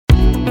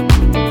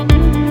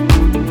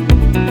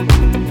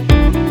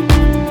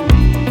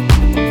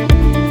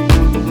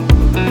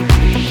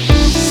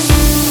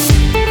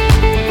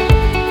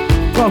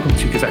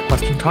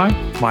time.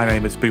 My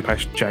name is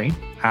Bhupesh Jain,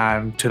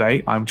 and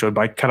today I'm joined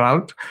by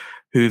Keraut,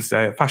 who's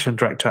a fashion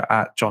director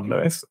at John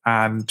Lewis,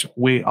 and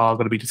we are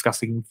going to be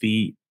discussing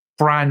the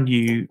brand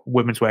new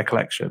women's wear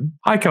collection.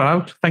 Hi,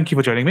 Keraut. Thank you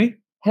for joining me.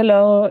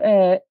 Hello,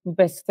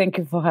 Bhupesh. Thank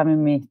you for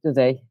having me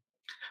today.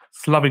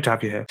 It's lovely to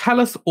have you here. Tell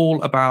us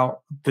all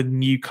about the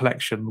new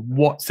collection.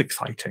 What's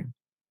exciting?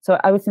 So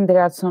I would think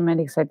there are so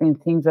many exciting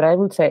things, but I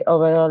would say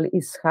overall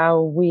is how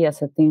we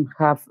as a team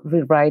have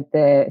rewrite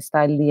the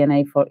style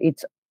DNA for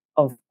each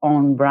of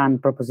own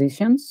brand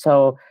propositions.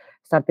 So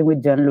starting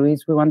with John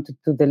Lewis, we wanted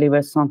to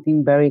deliver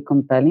something very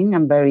compelling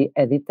and very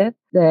edited,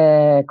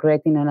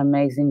 creating an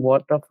amazing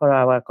wardrobe for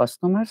our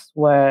customers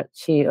where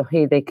she or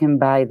he, they can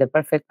buy the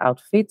perfect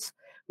outfits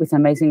with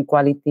amazing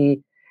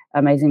quality,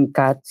 amazing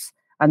cuts,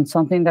 and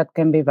something that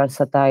can be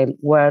versatile,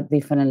 wear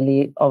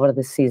differently over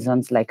the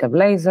seasons, like a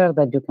blazer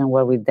that you can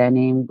wear with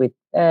denim, with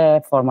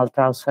formal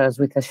trousers,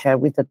 with a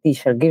shirt, with a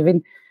t-shirt,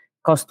 giving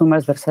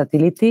customers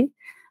versatility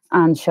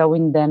and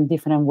showing them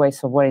different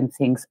ways of wearing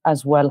things,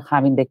 as well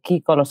having the key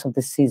colors of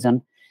the season,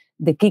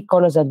 the key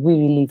colors that we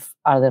believe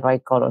are the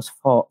right colors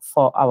for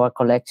our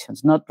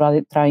collections, not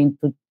rather trying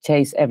to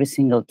chase every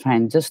single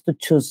trend, just to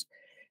choose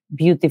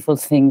beautiful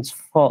things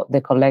for the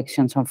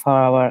collections and for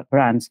our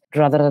brands,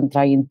 rather than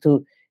trying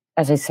to,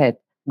 as I said,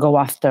 go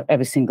after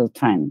every single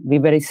trend. Be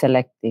very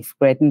selective,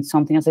 creating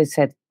something, as I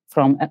said,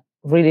 from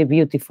really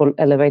beautiful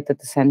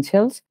elevated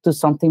essentials to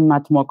something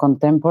much more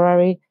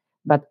contemporary,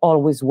 but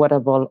always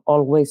wearable,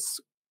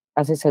 always,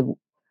 as I said,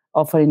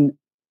 offering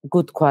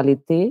good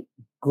quality,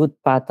 good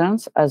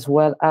patterns, as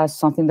well as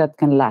something that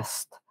can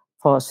last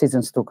for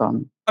seasons to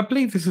come. I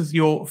believe this is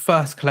your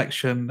first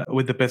collection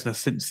with the business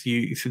since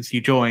you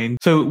joined.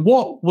 So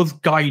what was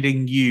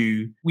guiding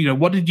you?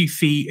 What did you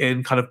see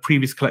in kind of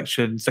previous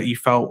collections that you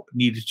felt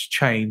needed to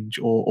change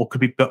or could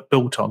be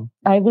built on?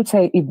 I would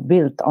say it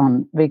built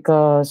on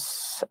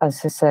because, as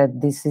I said,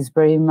 this is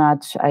very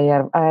much,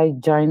 I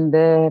joined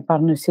the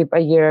partnership a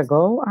year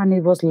ago and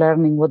it was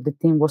learning what the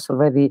team was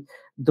already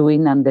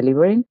doing and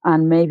delivering.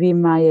 And maybe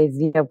my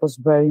idea was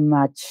very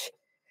much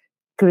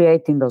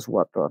creating those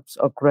wardrobes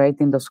or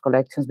creating those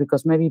collections,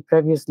 because maybe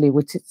previously,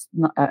 which is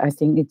not, I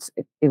think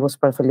it was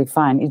perfectly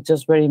fine. It's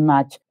just very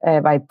much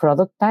by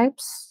product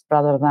types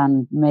rather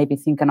than maybe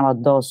thinking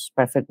about those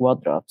perfect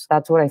wardrobes.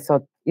 That's what I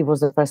thought it was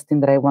the first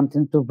thing that I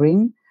wanted to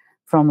bring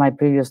from my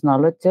previous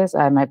knowledges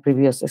and my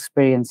previous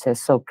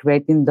experiences. So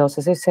creating those,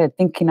 as I said,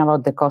 thinking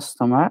about the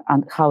customer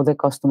and how the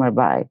customer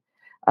buy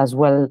as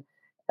well.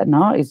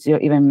 No, it's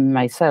even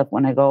myself,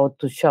 when I go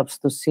to shops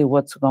to see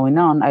what's going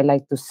on, I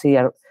like to see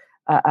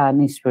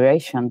an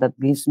inspiration that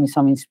gives me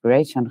some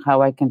inspiration,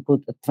 how I can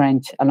put a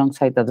trench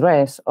alongside the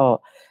dress,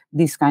 or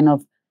this kind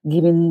of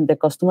giving the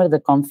customer the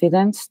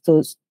confidence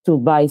to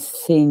buy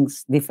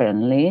things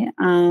differently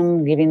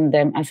and giving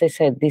them, as I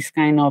said, this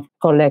kind of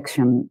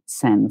collection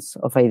sense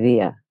of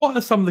idea. What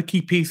are some of the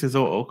key pieces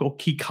or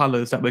key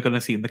colors that we're going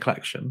to see in the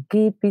collection?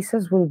 Key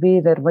pieces will be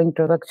the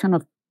reintroduction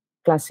of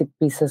classic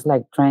pieces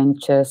like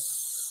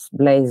trenches,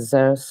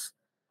 blazers,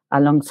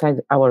 alongside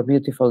our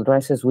beautiful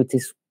dresses, which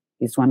is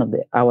one of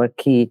our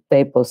key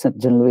staples at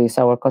John Lewis.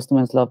 Our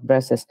customers love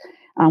dresses.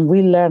 And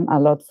we learn a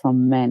lot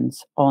from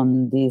men's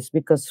on this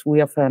because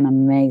we offer an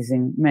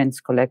amazing men's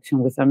collection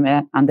with and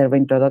the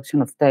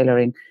reintroduction of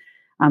tailoring.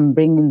 And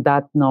bringing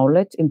that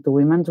knowledge into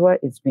women's wear,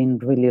 it's been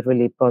really,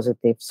 really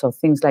positive. So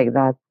things like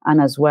that.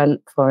 And as well,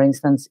 for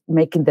instance,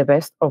 making the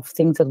best of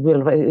things that we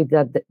already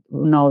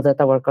know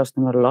that our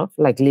customer love,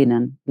 like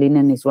linen.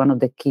 Linen is one of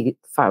the key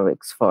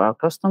fabrics for our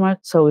customers.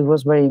 So it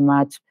was very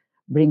much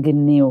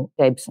bringing new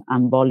shapes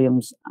and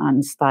volumes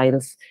and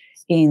styles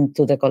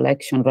into the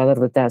collection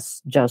rather than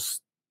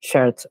just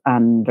shirts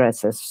and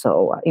dresses.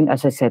 So,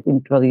 as I said,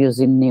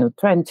 introducing new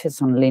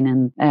trenches on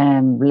linen,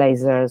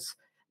 blazers,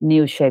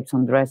 new shapes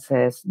on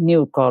dresses,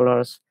 new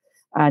colors.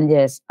 And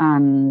yes,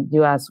 and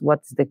you ask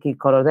what's the key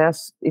color?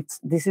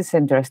 This is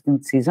an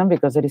interesting season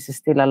because there is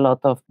still a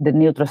lot of the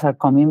neutrals are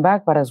coming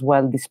back, but as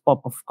well this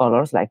pop of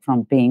colors, like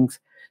from pinks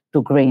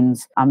to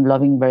greens. I'm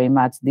loving very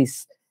much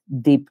this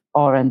deep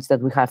orange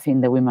that we have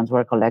in the women's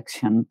wear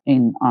collection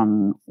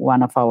on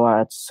one of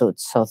our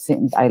suits. So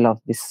I love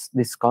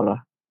this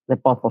color, the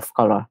pop of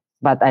color,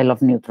 but I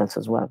love neutrals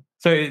as well.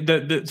 So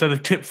the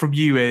tip from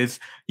you is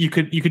you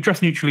could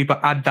dress neutrally, but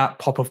add that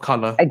pop of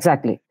color.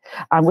 Exactly.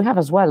 And we have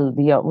as well,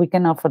 we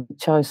can offer the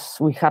choice.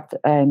 We have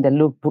in the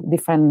lookbook,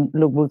 different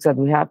lookbooks that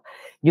we have,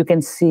 you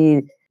can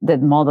see the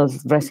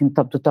models dressing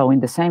top to toe in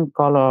the same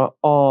color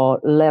or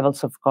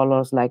levels of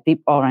colors, like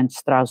deep orange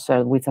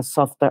trouser with a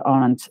softer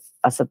orange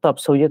as a top.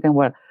 So you can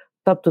wear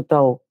top to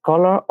toe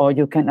color, or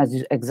you can, as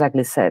you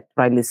rightly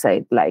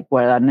said, like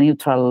wear a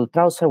neutral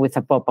trouser with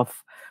a pop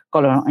of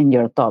color in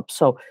your top.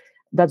 So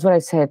that's what I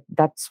said.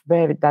 That's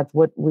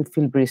what we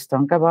feel very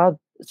strong about,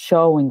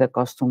 showing the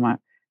customer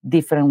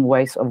different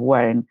ways of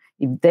wearing.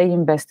 If they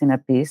invest in a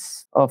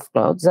piece of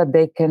clothes, that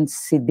they can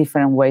see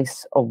different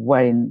ways of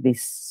wearing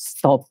this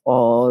top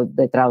or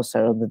the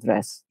trouser or the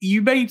dress.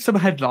 You made some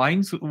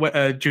headlines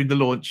during the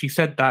launch. You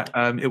said that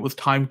it was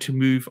time to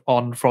move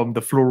on from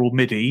the floral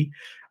midi.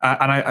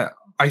 And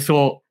I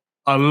thought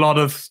a lot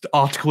of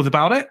articles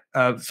about it,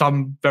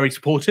 some very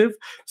supportive,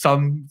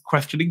 some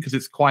questioning, because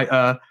it's quite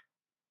a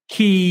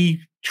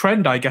key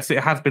trend. I guess it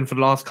has been for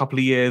the last couple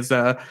of years.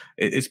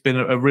 It's been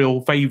a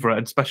real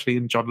favourite, especially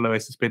in John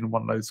Lewis. It's been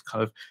one of those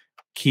kind of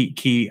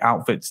key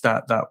outfits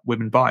that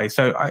women buy.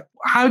 So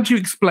how do you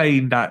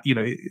explain that,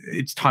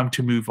 it's time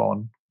to move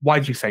on? Why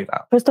do you say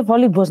that? First of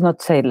all, it was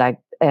not said like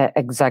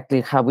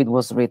exactly how it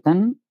was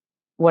written.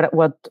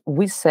 What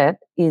we said,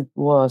 it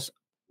was,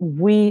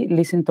 we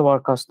listen to our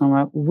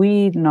customer.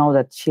 We know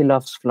that she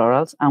loves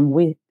florals and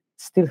we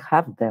still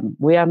have them.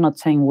 We are not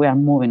saying we are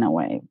moving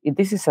away.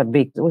 This is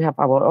we have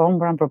our own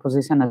brand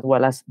proposition as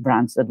well as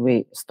brands that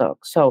we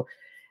stock. So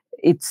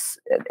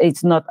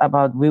it's not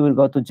about we will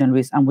go to John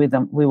Lewis and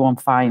we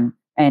won't find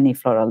any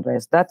floral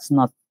dress. That's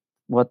not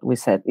what we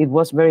said. It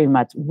was very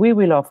much, we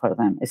will offer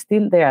them.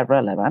 Still, they are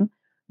relevant.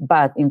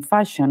 But in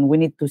fashion, we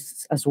need to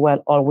as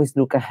well always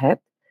look ahead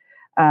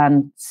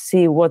and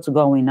see what's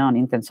going on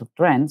in terms of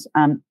trends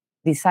and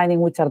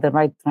deciding which are the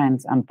right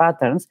trends and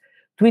patterns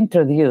to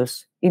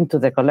introduce into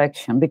the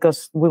collection,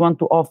 because we want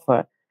to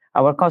offer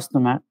our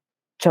customer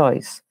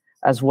choice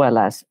as well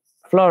as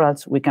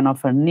florals. We can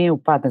offer new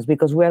patterns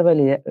because we are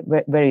very,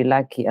 very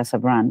lucky as a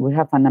brand. We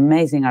have an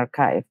amazing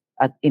archive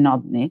in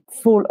Omni,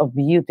 full of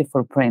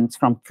beautiful prints,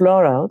 from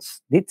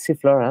florals, ditzy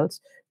florals,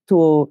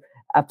 to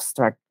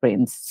abstract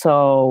prints.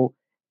 So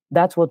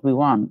that's what we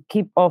want.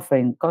 Keep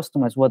offering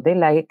customers what they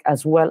like,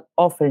 as well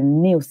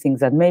offering new things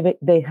that maybe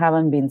they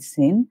haven't been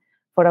seen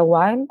for a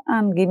while,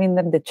 and giving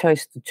them the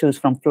choice to choose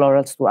from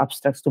florals to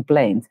abstracts to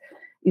plains.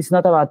 It's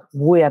not about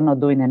we are not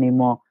doing any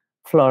more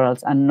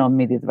florals and no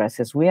midi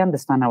dresses. We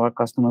understand our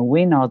customer.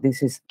 We know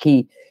this is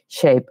key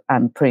shape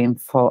and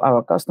print for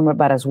our customer,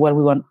 but as well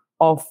we want to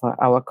offer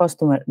our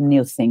customer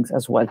new things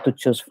as well to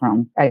choose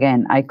from.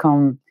 Again, I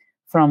come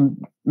from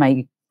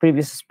my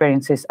previous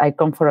experiences. I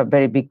come from a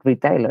very big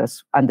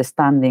retailers,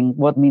 understanding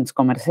what means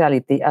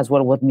commerciality as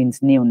well what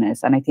means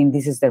newness. And I think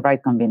this is the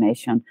right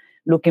combination,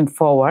 looking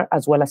forward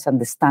as well as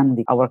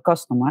understanding our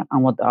customer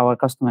and what our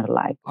customer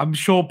like. I'm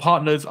sure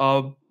partners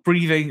are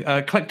breathing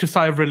a collective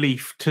sigh of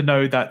relief to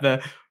know that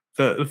the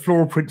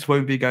floral prints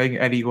won't be going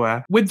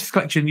anywhere. With this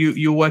collection,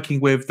 you're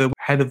working with the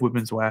head of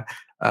women's wear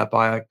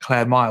by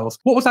Claire Miles.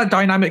 What was that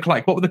dynamic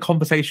like? What were the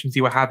conversations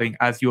you were having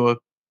as you were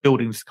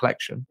building this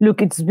collection?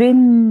 Look, it's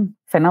been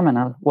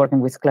phenomenal working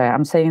with Claire.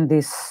 I'm saying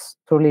this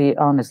truly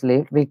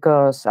honestly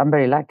because I'm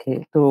very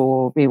lucky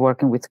to be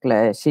working with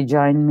Claire. She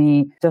joined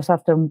me just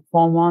after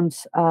 4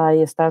 months.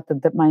 I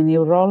started my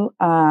new role,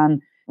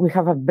 and we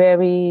have a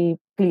very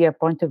clear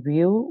point of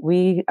view.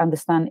 We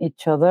understand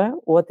each other,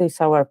 what is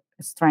our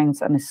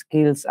strengths and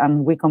skills,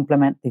 and we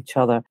complement each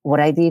other. What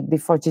I did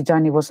before she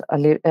joined me was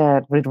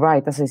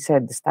rewrite, as I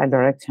said, the style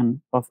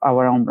direction of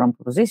our own brand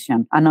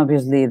proposition. And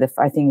obviously,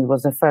 I think it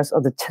was the first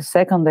or the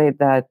second day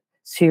that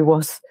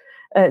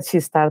she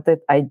started,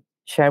 I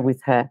shared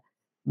with her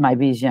my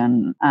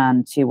vision,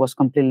 and she was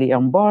completely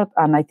on board.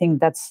 And I think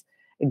that's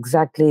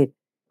exactly,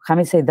 how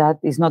me say that,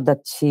 it's not that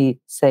she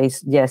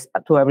says yes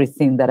to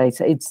everything that I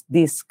say. It's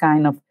this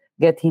kind of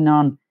getting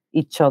on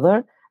each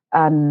other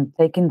and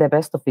taking the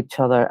best of each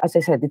other. As I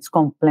said, it's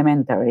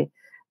complementary.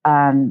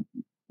 And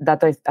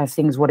that I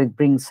think is what it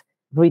brings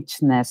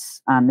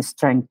richness and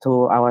strength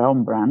to our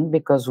own brand,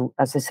 because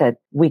as I said,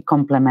 we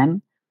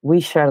complement, we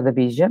share the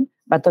vision,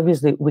 but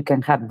obviously we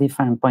can have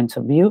different points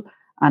of view.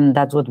 And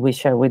that's what we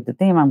share with the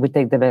team, and we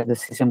take the best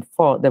decision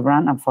for the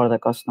brand and for the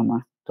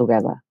customer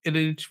together. In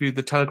an interview,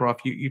 The Telegraph,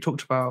 you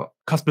talked about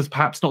customers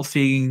perhaps not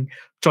seeing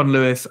John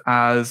Lewis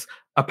as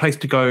a place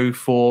to go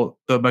for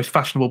the most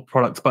fashionable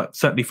products, but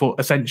certainly for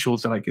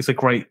essentials. Like, it's a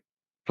great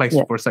place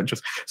for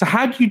essentials. So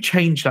how do you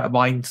change that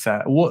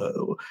mindset?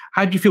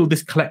 How do you feel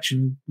this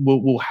collection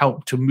will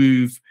help to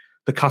move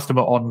the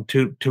customer on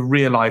to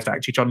realize that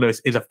actually John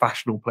Lewis is a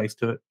fashionable place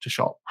to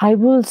shop? I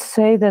will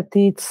say that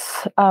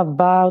it's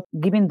about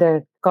giving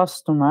the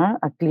customer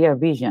a clear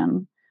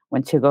vision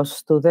when she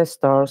goes to the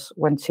stores,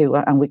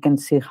 and we can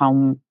see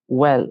how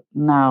well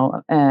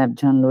now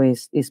John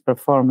Lewis is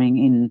performing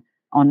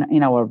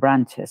in our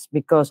branches,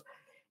 because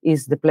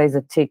it's the place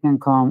that she can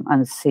come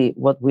and see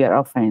what we are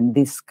offering,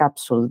 this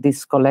capsule,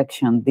 this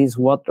collection, this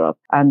wardrobe,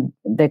 and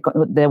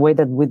the way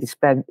that we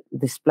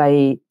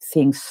display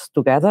things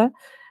together,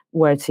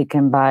 where she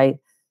can buy,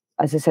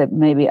 as I said,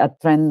 maybe a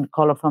trend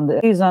color from the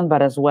season,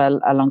 but as well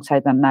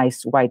alongside a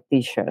nice white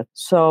t-shirt.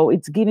 So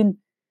it's giving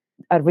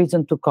a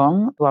reason to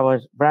come to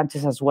our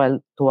branches as well,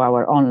 to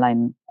our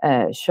online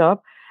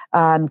shop,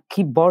 and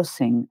keep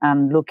browsing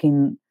and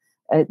looking.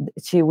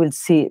 She will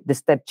see the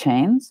step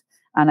change,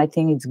 and I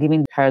think it's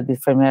giving her the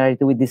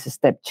familiarity with this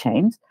step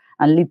change,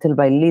 and little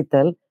by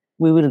little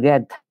we will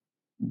get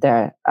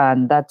there.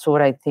 And that's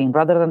what I think,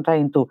 rather than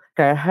trying to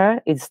scare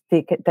her, it's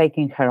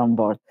taking her on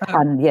board.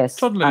 And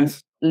yes,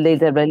 and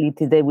little by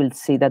little they will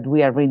see that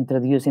we are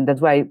reintroducing.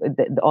 That's why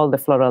all the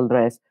floral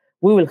dress,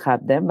 we will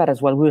have them, but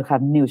as well we will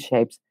have new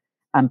shapes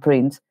and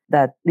prints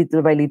that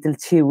little by little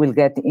she will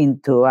get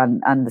into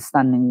and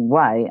understanding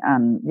why.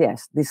 And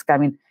yes, this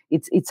coming,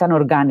 it's an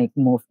organic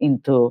move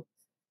into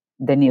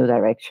the new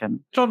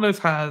direction. John Lewis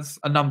has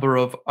a number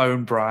of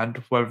own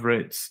brand, whether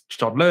it's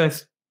John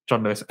Lewis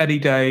Any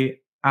Day,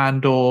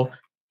 Andor,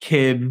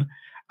 Kin.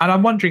 And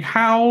I'm wondering,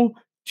 how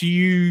do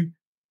you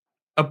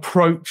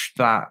approach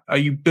that? Are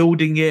you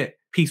building it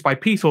piece by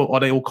piece, or are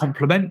they all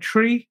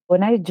complementary?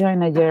 When I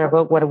joined a year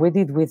ago, what we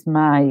did with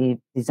my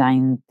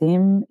design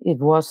team, it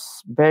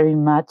was very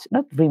much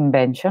not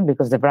reinvention,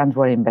 because the brands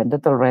were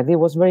invented already. It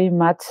was very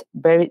much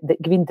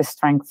giving the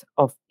strength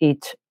of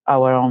each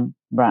our own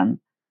brand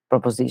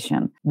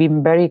proposition,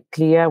 being very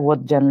clear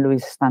what John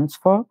Lewis stands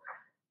for.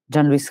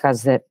 John Lewis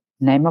has the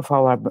name of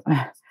our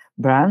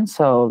brand,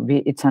 so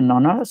it's an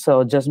honor.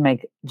 So just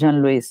make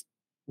John Lewis,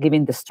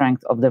 giving the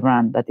strength of the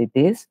brand that it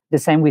is. The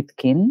same with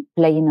Kin,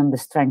 playing on the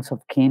strengths of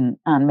Kin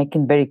and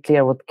making very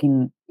clear what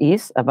Kin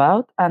is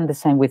about. And the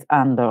same with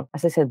Andor.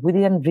 As I said, we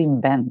didn't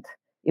reinvent.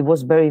 It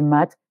was very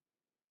much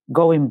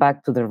going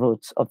back to the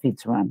roots of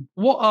each brand.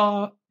 What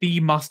are the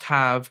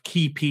must-have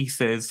key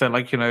pieces? So,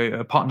 like,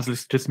 partners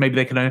listers, maybe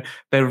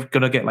they're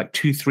gonna get like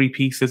 2-3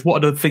 pieces.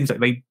 What are the things that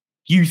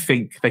you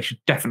think they should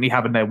definitely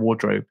have in their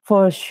wardrobe?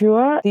 For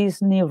sure,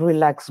 these new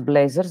relaxed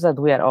blazers that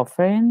we are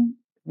offering,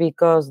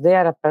 because they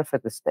are a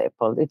perfect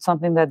staple. It's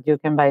something that you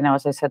can buy now,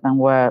 as I said, and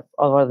wear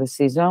over the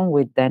season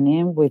with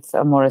denim, with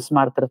a more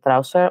smarter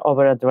trouser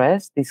over a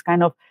dress. This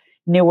kind of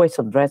new ways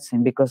of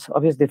dressing, because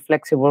obviously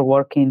flexible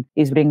working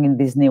is bringing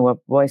these new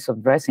ways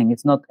of dressing.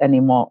 It's not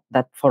anymore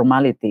that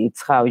formality.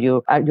 It's how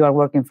you are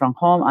working from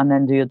home, and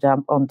then do you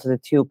jump onto the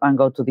tube and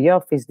go to the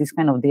office, this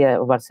kind of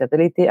idea of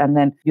versatility, and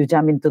then you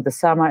jump into the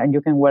summer and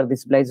you can wear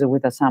this blazer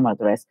with a summer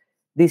dress.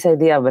 This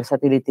idea of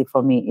versatility,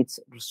 for me, it's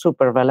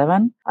super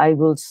relevant. I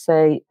will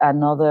say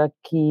another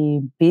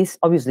key piece,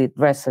 obviously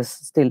dresses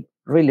still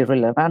really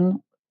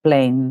relevant,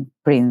 plain,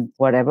 print,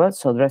 whatever.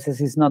 So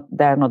dresses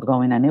they're not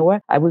going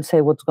anywhere. I will say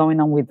what's going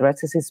on with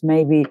dresses is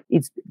maybe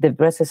the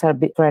dresses are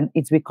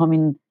it's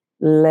becoming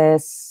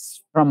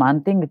less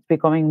romantic. It's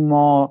becoming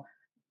more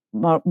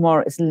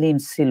slim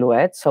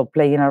silhouette, so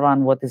playing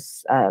around what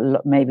is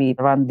maybe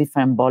around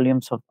different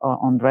volumes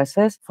on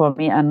dresses. For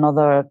me,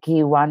 another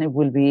key one, it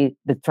will be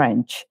the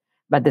trench,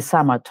 but the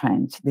summer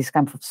trench, this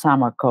kind of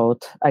summer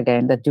coat,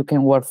 again, that you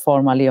can wear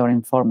formally or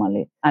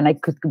informally. And I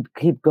could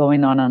keep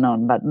going on and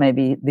on, but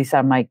maybe these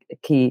are my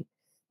key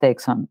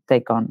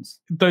take-ons.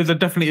 Those are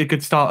definitely a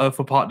good starter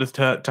for partners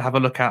to have a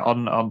look at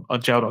on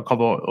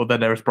JL.com or their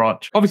nearest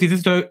branch. Obviously, this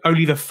is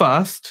only the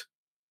first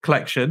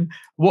collection.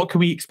 What can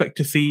we expect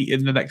to see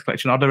in the next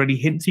collection? Are there any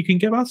hints you can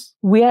give us?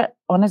 We are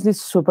honestly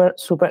super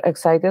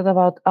excited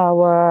about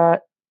our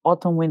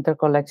autumn-winter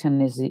collection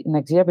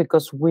next year,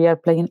 because we are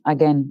playing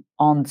again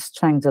on the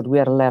strengths that we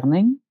are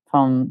learning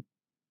from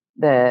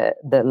the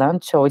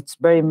launch. So it's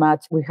very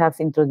much, we have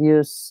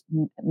introduced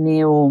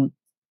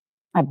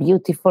a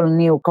beautiful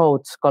new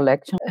coats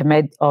collection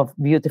made of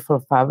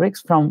beautiful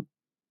fabrics from,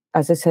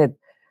 as I said,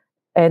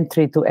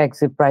 entry to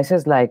exit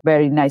prices, like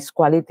very nice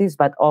qualities,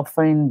 but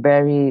offering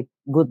very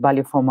good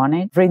value for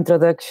money.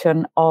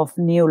 Reintroduction of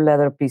new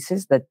leather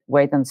pieces that,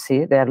 wait and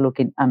see, they are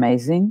looking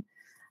amazing,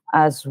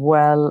 as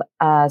well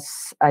as,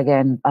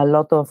 again, a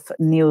lot of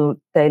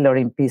new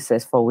tailoring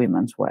pieces for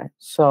women's wear.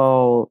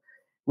 So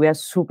we are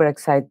super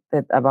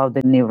excited about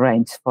the new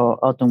range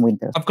for autumn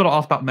winter. I've got to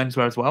ask about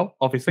menswear as well,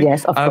 obviously.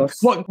 Yes, of course.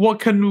 What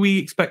can we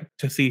expect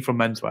to see from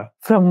menswear?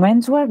 From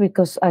menswear,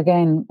 because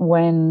again,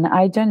 when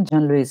I joined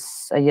John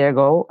Lewis a year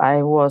ago,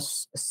 I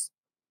was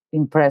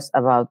impressed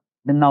about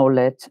the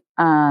knowledge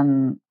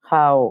and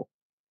how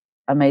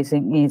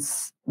amazing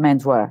is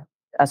menswear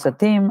as a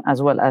team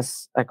as well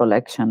as a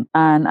collection.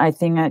 And I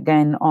think,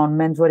 again, on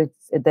menswear,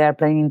 they are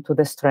playing into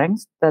the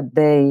strengths that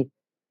they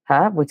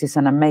have, which is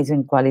an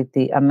amazing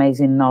quality,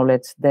 amazing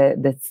knowledge,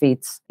 the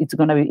fits. It's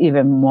going to be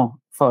even more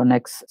for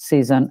next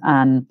season.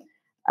 And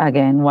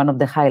again, one of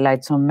the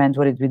highlights on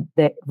menswear is with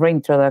the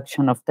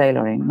reintroduction of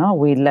tailoring. No,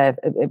 we left,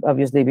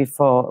 obviously,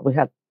 before we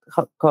had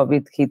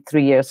COVID hit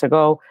 3 years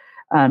ago,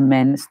 and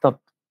men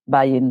stopped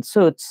buying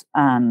suits,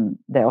 and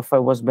the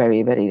offer was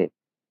very, very,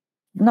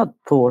 not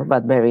poor,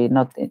 but very,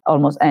 not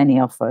almost any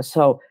offer.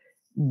 So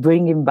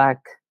bringing back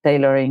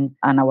tailoring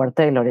and our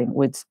tailoring,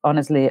 which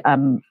honestly,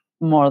 I'm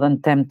more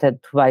than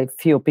tempted to buy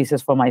few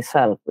pieces for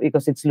myself,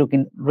 because it's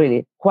looking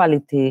really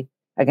quality,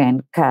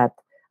 again, cut,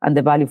 and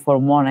the value for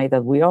money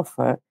that we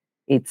offer,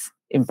 it's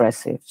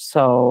impressive.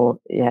 So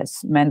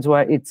yes,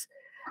 menswear, it's,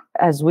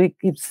 as we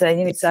keep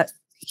saying, it's a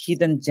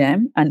hidden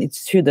gem, and it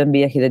shouldn't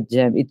be a hidden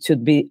gem. It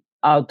should be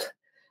out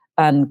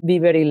and be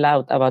very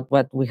loud about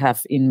what we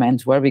have in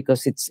menswear,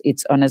 because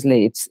it's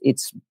honestly,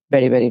 it's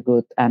very, very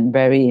good, and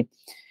very,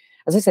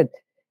 as I said,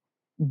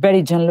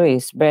 very John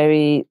Lewis,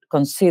 very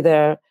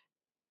consider,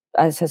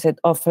 as I said,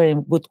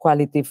 offering good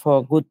quality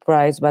for good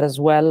price, but as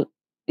well,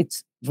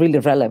 it's really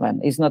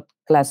relevant. It's not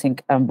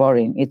classic and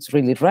boring. It's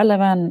really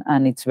relevant,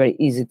 and it's very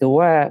easy to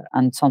wear,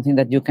 and something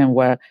that you can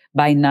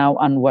buy now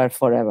and wear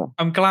forever.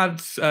 I'm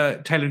glad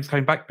tailoring's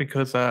coming back,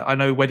 because I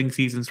know wedding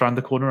season's around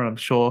the corner, and I'm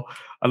sure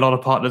a lot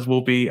of partners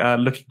will be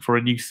looking for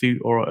a new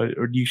suit or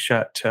a new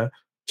shirt to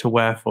to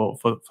wear for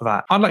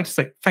that. I'd like to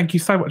say thank you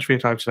so much for your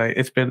time today.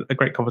 It's been a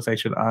great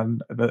conversation,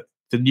 and the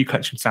new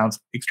collection sounds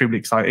extremely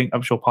exciting.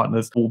 I'm sure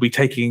partners will be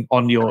taking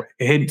on your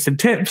hints and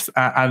tips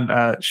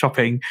and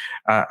shopping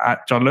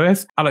at John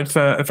Lewis. I'd like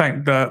to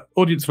thank the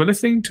audience for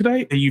listening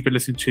today. You've been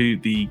listening to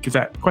the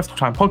Gazette Question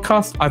Time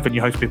podcast. I've been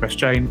your host, Bhupesh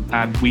Jain,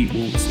 and we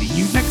will see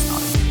you next time.